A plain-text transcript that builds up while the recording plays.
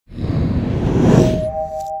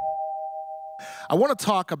I want to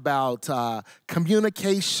talk about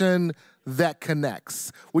communication that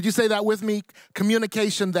connects. Would you say that with me?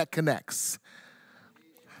 Communication that connects.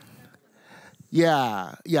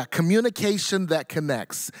 Yeah, communication that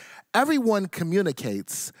connects. Everyone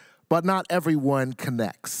communicates, but not everyone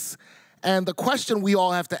connects. And the question we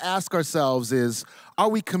all have to ask ourselves is, are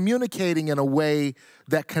we communicating in a way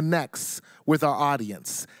that connects with our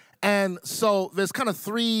audience? And so there's kind of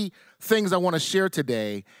three things I want to share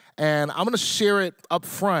today, and I'm going to share it up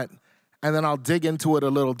front, and then I'll dig into it a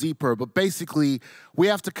little deeper. But basically, we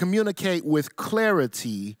have to communicate with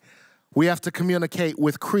clarity, we have to communicate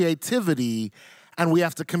with creativity, and we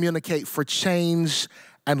have to communicate for change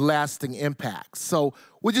and lasting impact. So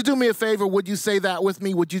would you do me a favor? Would you say that with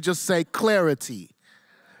me? Would you just say clarity?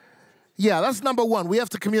 Yeah, that's number one. We have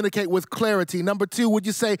to communicate with clarity. Number two, would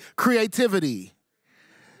you say creativity?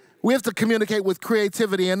 We have to communicate with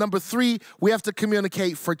creativity. And number three, we have to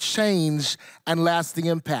communicate for change and lasting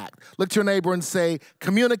impact. Look to your neighbor and say,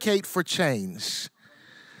 communicate for change.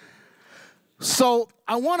 So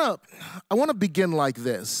I want to begin like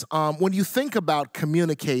this. When you think about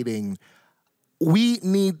communicating, we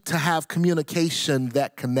need to have communication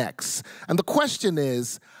that connects. And the question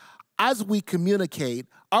is, as we communicate,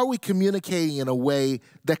 are we communicating in a way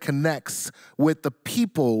that connects with the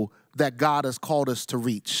people that God has called us to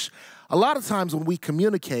reach? A lot of times when we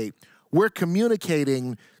communicate, we're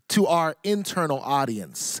communicating to our internal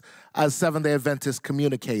audience as Seventh-day Adventist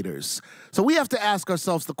communicators. So we have to ask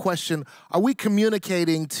ourselves the question, are we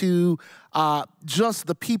communicating to just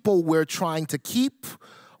the people we're trying to keep,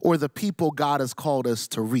 or the people God has called us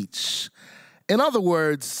to reach? In other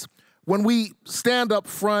words, when we stand up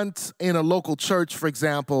front in a local church, for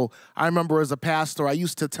example, I remember as a pastor, I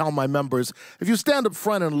used to tell my members, if you stand up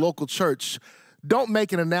front in a local church, don't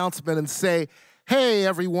make an announcement and say, hey,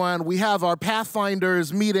 everyone, we have our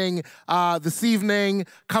Pathfinders meeting this evening.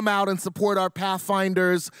 Come out and support our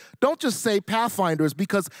Pathfinders. Don't just say Pathfinders,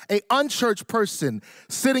 because an unchurched person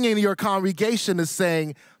sitting in your congregation is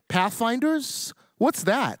saying, Pathfinders? What's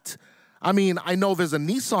that? I mean, I know there's a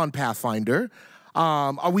Nissan Pathfinder.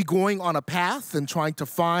 Are we going on a path and trying to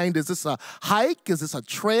find, is this a hike? Is this a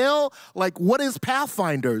trail? Like, what is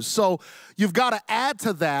Pathfinders? So you've got to add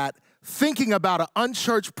to that thinking about an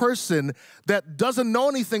unchurched person that doesn't know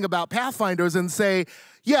anything about Pathfinders and say,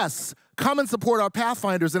 yes, come and support our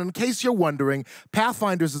Pathfinders. And in case you're wondering,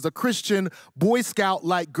 Pathfinders is a Christian Boy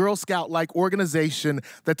Scout-like, Girl Scout-like organization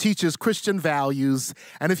that teaches Christian values.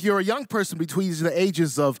 And if you're a young person between the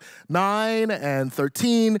ages of 9 and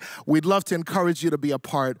 13, we'd love to encourage you to be a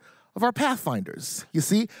part of our Pathfinders, you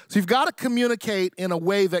see? So you've got to communicate in a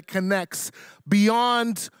way that connects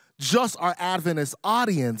beyond just our Adventist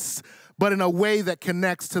audience, but in a way that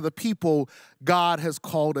connects to the people God has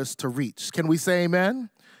called us to reach. Can we say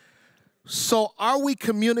amen? So are we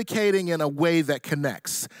communicating in a way that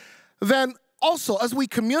connects? Then also, as we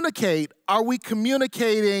communicate, are we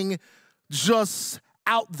communicating just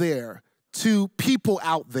out there to people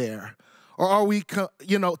out there? Or are we, to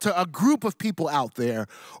a group of people out there?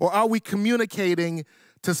 Or are we communicating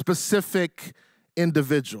to specific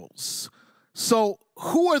individuals? So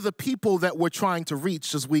who are the people that we're trying to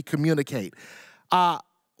reach as we communicate?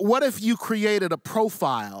 What if you created a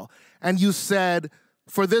profile and you said,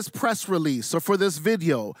 for this press release or for this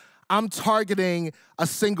video, I'm targeting a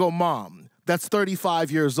single mom that's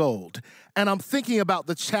 35 years old, and I'm thinking about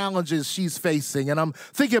the challenges she's facing, and I'm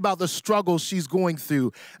thinking about the struggles she's going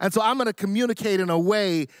through, and so I'm going to communicate in a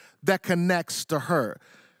way that connects to her.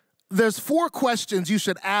 There's 4 questions you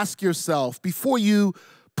should ask yourself before you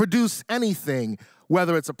produce anything,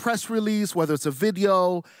 whether it's a press release, whether it's a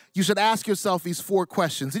video. You should ask yourself these 4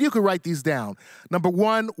 questions, and you can write these down. Number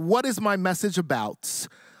 1, what is my message about?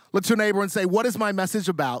 Look to your neighbor and say, what is my message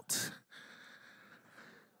about?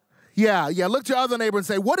 Yeah, look to your other neighbor and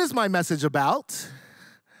say, what is my message about?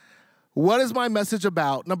 What is my message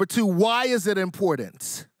about? Number 2, why is it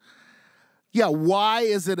important? Yeah, why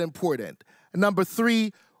is it important? And number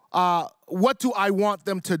 3, what do I want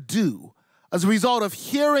them to do? As a result of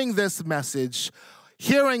hearing this message,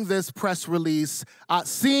 hearing this press release,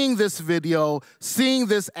 seeing this video, seeing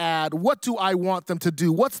this ad, what do I want them to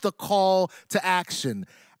do? What's the call to action?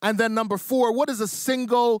 And then number 4, what is the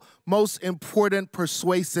single most important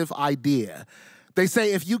persuasive idea? They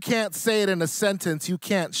say if you can't say it in a sentence, you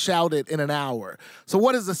can't shout it in an hour. So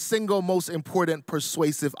what is the single most important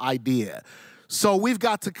persuasive idea? So we've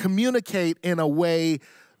got to communicate in a way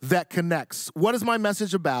that connects. What is my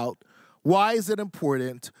message about? Why is it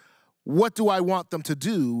important? What do I want them to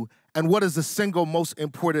do? And what is the single most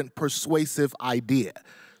important persuasive idea?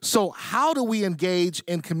 So how do we engage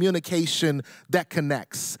in communication that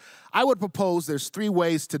connects? I would propose there's 3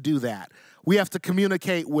 ways to do that. We have to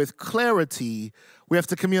communicate with clarity, we have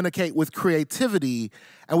to communicate with creativity,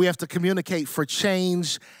 and we have to communicate for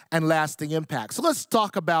change and lasting impact. So let's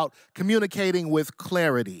talk about communicating with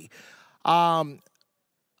clarity. I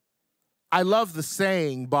love the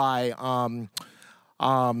saying by,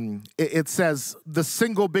 it says, the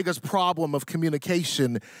single biggest problem of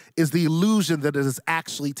communication is the illusion that it has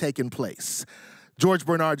actually taken place. George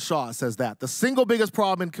Bernard Shaw says that. The single biggest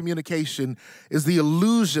problem in communication is the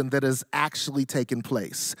illusion that has actually taken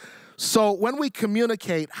place. So when we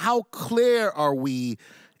communicate, how clear are we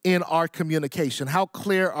in our communication? How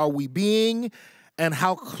clear are we being, and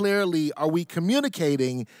how clearly are we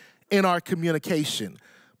communicating in our communication?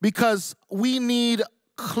 Because we need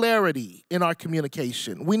clarity in our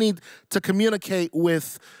communication. We need to communicate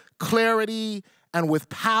with clarity and with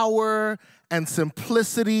power and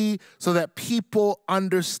simplicity so that people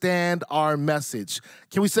understand our message.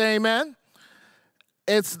 Can we say amen?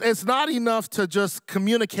 It's not enough to just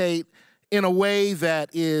communicate in a way that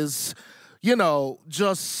is,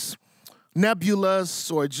 just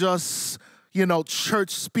nebulous or just, church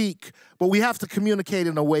speak, but we have to communicate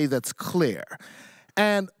in a way that's clear.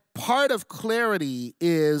 And part of clarity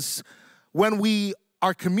is when we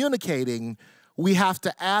are communicating, we have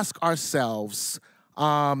to ask ourselves,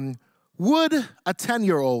 would a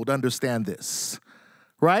 10-year-old understand this,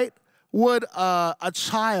 right? Would a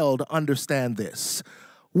child understand this?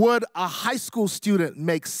 Would a high school student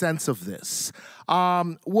make sense of this?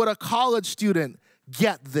 Would a college student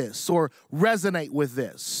get this or resonate with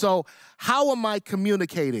this? So how am I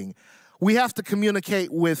communicating? We have to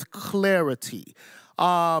communicate with clarity.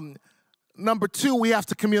 Number 2, we have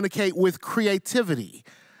to communicate with creativity.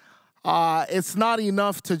 It's not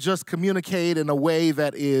enough to just communicate in a way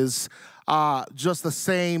that is just the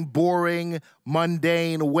same boring,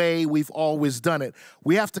 mundane way we've always done it.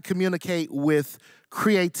 We have to communicate with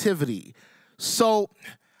creativity. So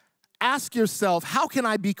ask yourself, how can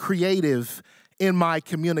I be creative in my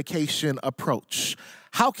communication approach?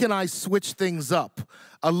 How can I switch things up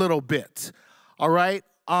a little bit? All right?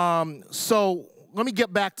 So let me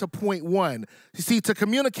get back to point 1. You see, to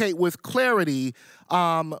communicate with clarity,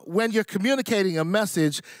 when you're communicating a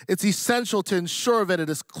message, it's essential to ensure that it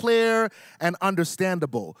is clear and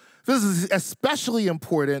understandable. This is especially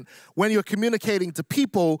important when you're communicating to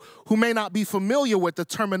people who may not be familiar with the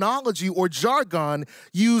terminology or jargon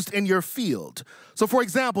used in your field. So for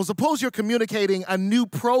example, suppose you're communicating a new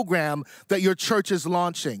program that your church is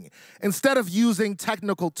launching. Instead of using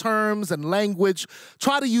technical terms and language,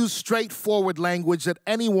 try to use straightforward language that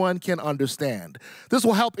anyone can understand. This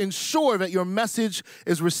will help ensure that your message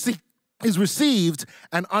is received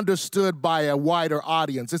and understood by a wider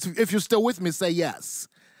audience. If you're still with me, say yes.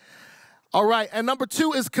 All right, and number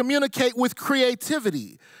 2 is communicate with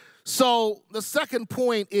creativity. So the second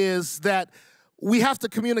point is that we have to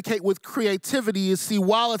communicate with creativity. You see,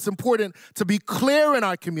 while it's important to be clear in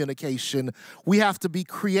our communication, we have to be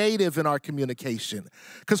creative in our communication.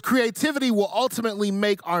 Because creativity will ultimately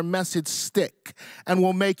make our message stick and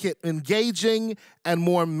will make it engaging and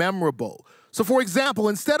more memorable. So for example,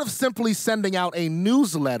 instead of simply sending out a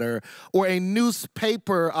newsletter or a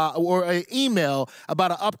newspaper or an email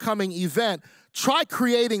about an upcoming event, try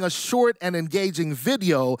creating a short and engaging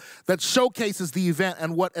video that showcases the event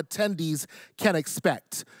and what attendees can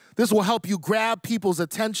expect. This will help you grab people's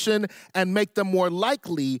attention and make them more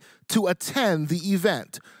likely to attend the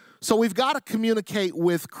event. So we've got to communicate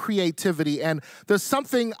with creativity, and there's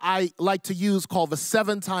something I like to use called the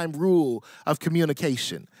 7-time rule of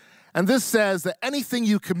communication. And this says that anything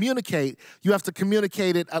you communicate, you have to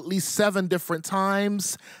communicate it at least 7 different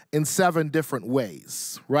times in 7 different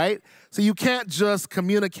ways, right? So you can't just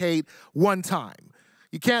communicate one time.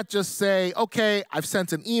 You can't just say, okay, I've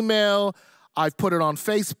sent an email, I've put it on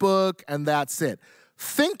Facebook, and that's it.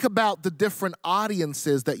 Think about the different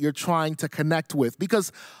audiences that you're trying to connect with,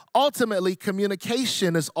 because ultimately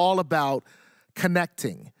communication is all about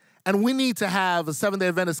connecting. And we need to have, as Seventh-day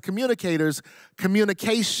Adventist communicators,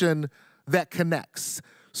 communication that connects.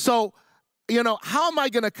 So, how am I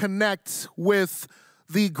going to connect with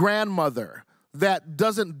the grandmother that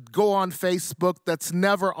doesn't go on Facebook, that's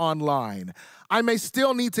never online? I may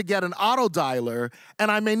still need to get an auto dialer,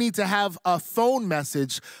 and I may need to have a phone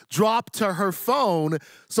message drop to her phone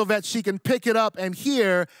so that she can pick it up and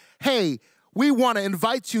hear, hey, we want to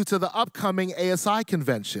invite you to the upcoming ASI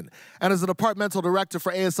convention. And as a departmental director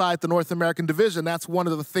for ASI at the North American Division, that's one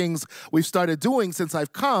of the things we've started doing since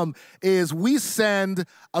I've come, is we send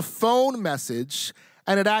a phone message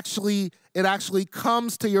and it actually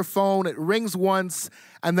comes to your phone. It rings once,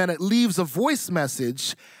 and then it leaves a voice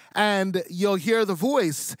message, and you'll hear the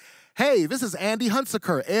voice. Hey, this is Andy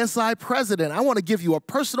Hunsaker, ASI president. I want to give you a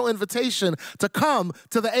personal invitation to come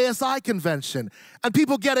to the ASI convention. And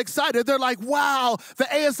people get excited. They're like, wow, the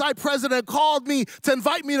ASI president called me to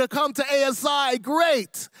invite me to come to ASI.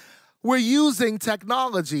 Great. We're using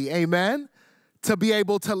technology, amen, to be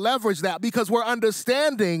able to leverage that because we're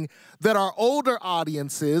understanding that our older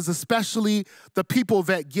audiences, especially the people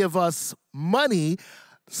that give us money,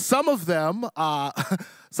 some of them,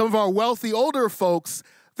 some of our wealthy older folks,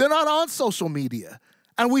 they're not on social media.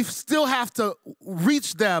 And we still have to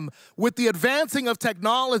reach them. With the advancing of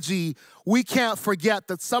technology, we can't forget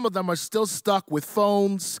that some of them are still stuck with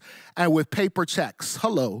phones and with paper checks.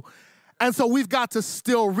 Hello. And so we've got to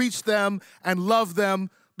still reach them and love them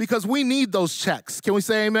because we need those checks. Can we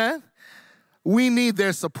say amen? We need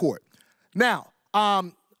their support. Now,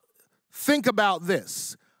 think about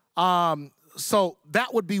this. So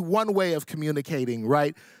that would be one way of communicating,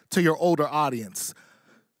 right, to your older audience.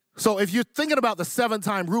 So if you're thinking about the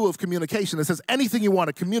 7-time rule of communication, it says anything you want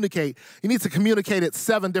to communicate, you need to communicate it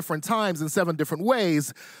 7 different times in 7 different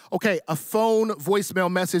ways. Okay, a phone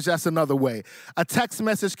voicemail message, that's another way. A text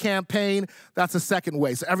message campaign, that's a second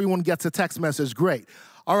way. So everyone gets a text message, great.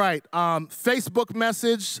 All right, Facebook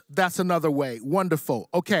message, that's another way. Wonderful.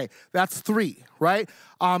 Okay, that's 3, right?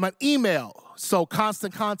 An email, so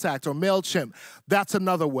Constant Contact or MailChimp, that's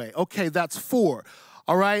another way. Okay, that's 4.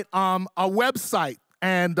 All right, a website.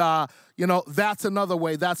 And, that's another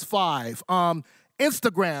way. That's 5.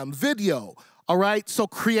 Instagram, video, all right? So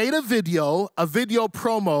create a video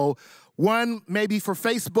promo, one maybe for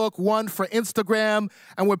Facebook, one for Instagram.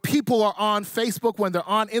 And when people are on Facebook, when they're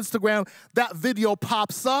on Instagram, that video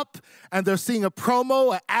pops up and they're seeing a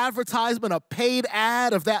promo, an advertisement, a paid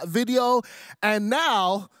ad of that video. And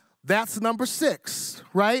now that's number 6,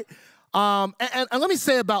 right? And let me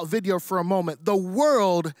say about video for a moment. The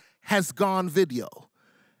world has gone video.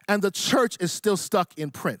 And the church is still stuck in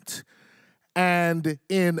print and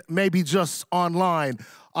in maybe just online.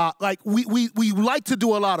 We like to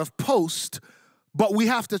do a lot of post, but we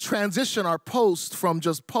have to transition our post from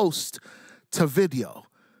just post to video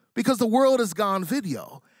because the world has gone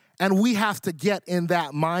video and we have to get in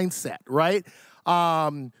that mindset, right?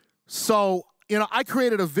 So I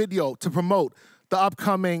created a video to promote the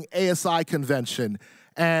upcoming ASI convention.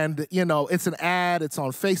 And, it's an ad, it's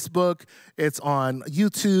on Facebook, it's on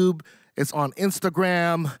YouTube, it's on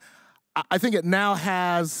Instagram. I think it now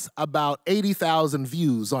has about 80,000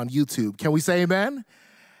 views on YouTube. Can we say amen?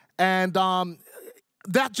 And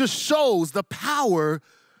that just shows the power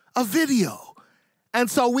of video.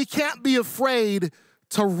 And so we can't be afraid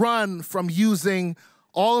to run from using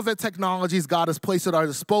all of the technologies God has placed at our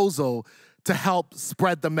disposal to help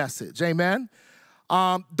spread the message. Amen?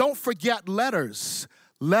 Don't forget letters.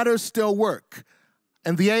 Letters still work.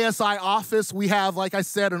 In the ASI office, we have, like I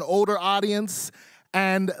said, an older audience,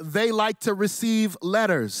 and they like to receive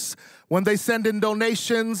letters. When they send in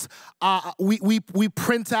donations, we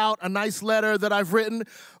print out a nice letter that I've written,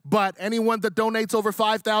 but anyone that donates over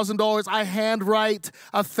 $5,000, I handwrite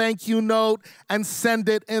a thank you note and send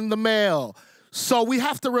it in the mail. So we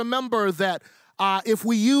have to remember that if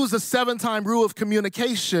we use a 7-time rule of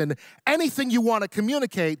communication, anything you want to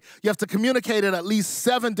communicate, you have to communicate it at least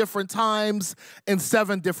 7 different times in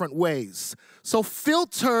 7 different ways. So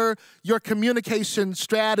filter your communication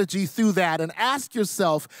strategy through that and ask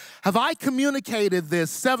yourself, have I communicated this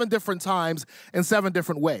 7 different times in 7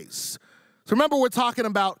 different ways? So remember, we're talking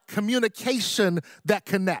about communication that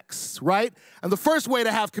connects, right? And the first way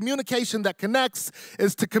to have communication that connects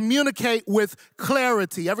is to communicate with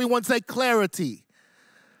clarity. Everyone say clarity.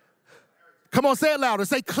 Come on, say it louder.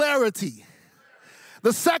 Say clarity.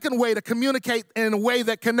 The second way to communicate in a way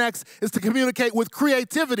that connects is to communicate with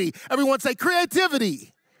creativity. Everyone say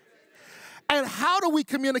creativity. And how do we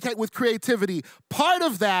communicate with creativity? Part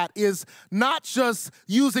of that is not just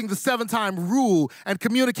using the 7-time rule and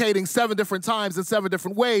communicating 7 different times in 7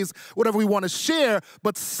 different ways, whatever we want to share,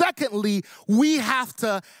 but secondly, we have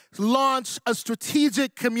to launch a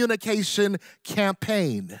strategic communication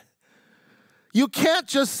campaign. You can't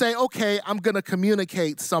just say, okay, I'm going to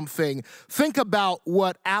communicate something. Think about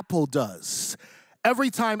what Apple does. Every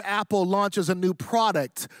time Apple launches a new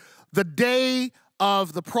product, the day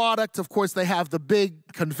of the product, of course, they have the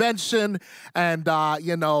big convention and,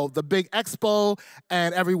 the big expo,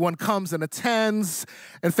 and everyone comes and attends.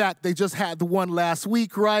 In fact, they just had the one last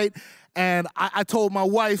week, right? And I told my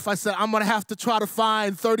wife, I said, I'm going to have to try to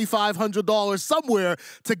find $3,500 somewhere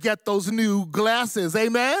to get those new glasses.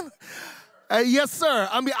 Amen? Yes, sir.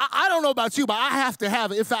 I mean, I don't know about you, but I have to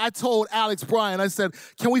have it. In fact, I told Alex Bryan, I said,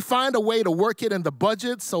 can we find a way to work it in the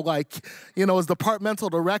budget? So like, you know, as departmental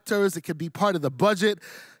directors, it could be part of the budget.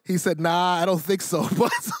 He said, nah, I don't think so.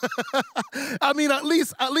 But I mean, at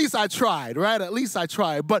least I tried, right? At least I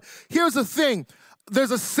tried. But here's the thing.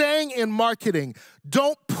 There's a saying in marketing,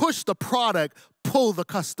 don't push the product, pull the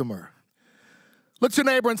customer. Look at your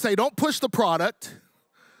neighbor and say, don't push the product,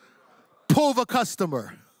 pull the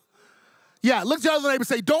customer. Yeah, look at your other neighbor and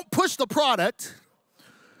say, don't push the product,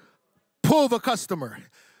 pull the customer.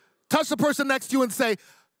 Touch the person next to you and say,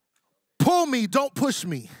 pull me, don't push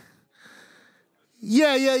me.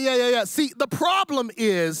 Yeah. See, the problem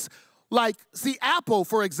is, like, see, Apple,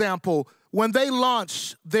 for example, when they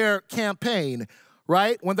launch their campaign,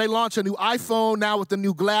 right? When they launch a new iPhone, now with the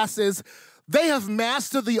new glasses, they have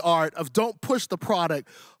mastered the art of don't push the product,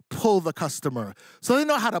 pull the customer. So they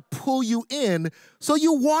know how to pull you in so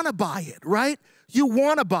you want to buy it, right? You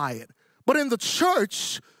want to buy it. But in the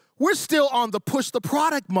church, we're still on the push the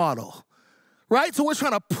product model, right? So we're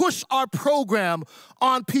trying to push our program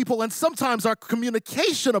on people, and sometimes our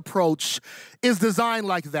communication approach is designed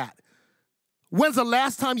like that. When's the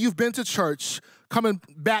last time you've been to church, coming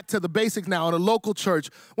back to the basics now, in a local church,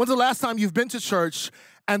 when's the last time you've been to church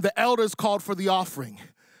and the elders called for the offering?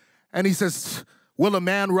 And he says, will a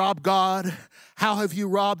man rob God? How have you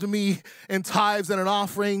robbed me in tithes and in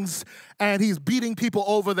offerings? And he's beating people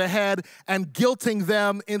over the head and guilting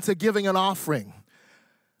them into giving an offering.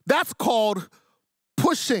 That's called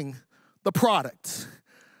pushing the product.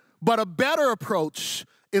 But a better approach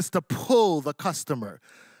is to pull the customer.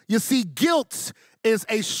 You see, guilt is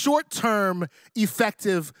a short-term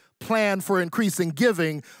effective plan for increasing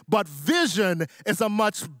giving, but vision is a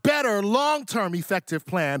much better long-term effective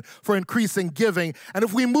plan for increasing giving. And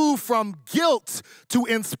if we move from guilt to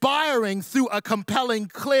inspiring through a compelling,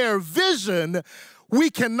 clear vision,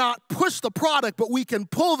 we cannot push the product, but we can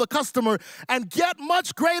pull the customer and get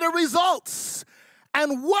much greater results.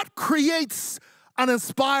 And what creates an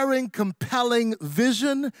inspiring, compelling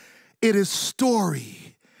vision? It is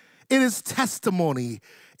story. It is testimony.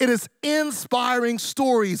 It is inspiring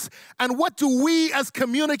stories. And what do we as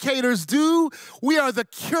communicators do? We are the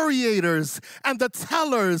curators and the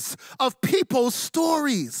tellers of people's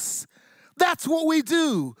stories. That's what we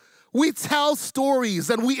do. We tell stories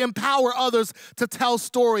and we empower others to tell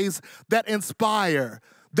stories that inspire,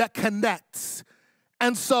 that connect.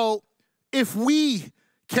 And so if we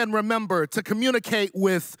can remember to communicate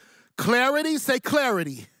with clarity, say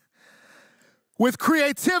clarity. With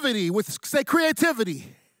creativity, say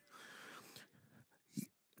creativity.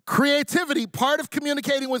 Creativity, part of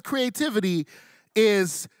communicating with creativity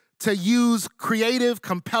is to use creative,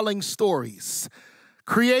 compelling stories.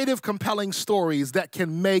 Creative, compelling stories that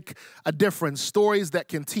can make a difference, stories that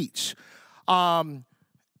can teach. And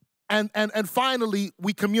finally,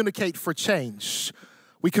 we communicate for change.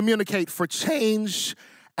 We communicate for change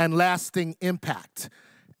and lasting impact.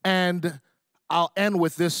 And I'll end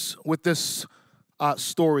with this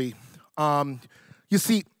story. You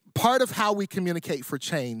see, part of how we communicate for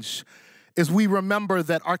change is we remember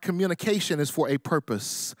that our communication is for a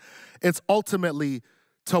purpose. It's ultimately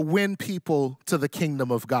to win people to the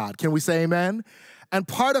kingdom of God. Can we say amen? And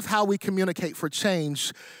part of how we communicate for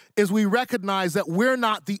change is we recognize that we're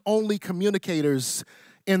not the only communicators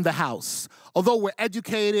in the house. Although we're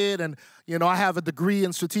educated and, you know, I have a degree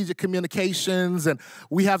in strategic communications and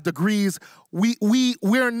we have degrees,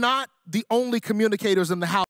 we're not the only communicators in the house.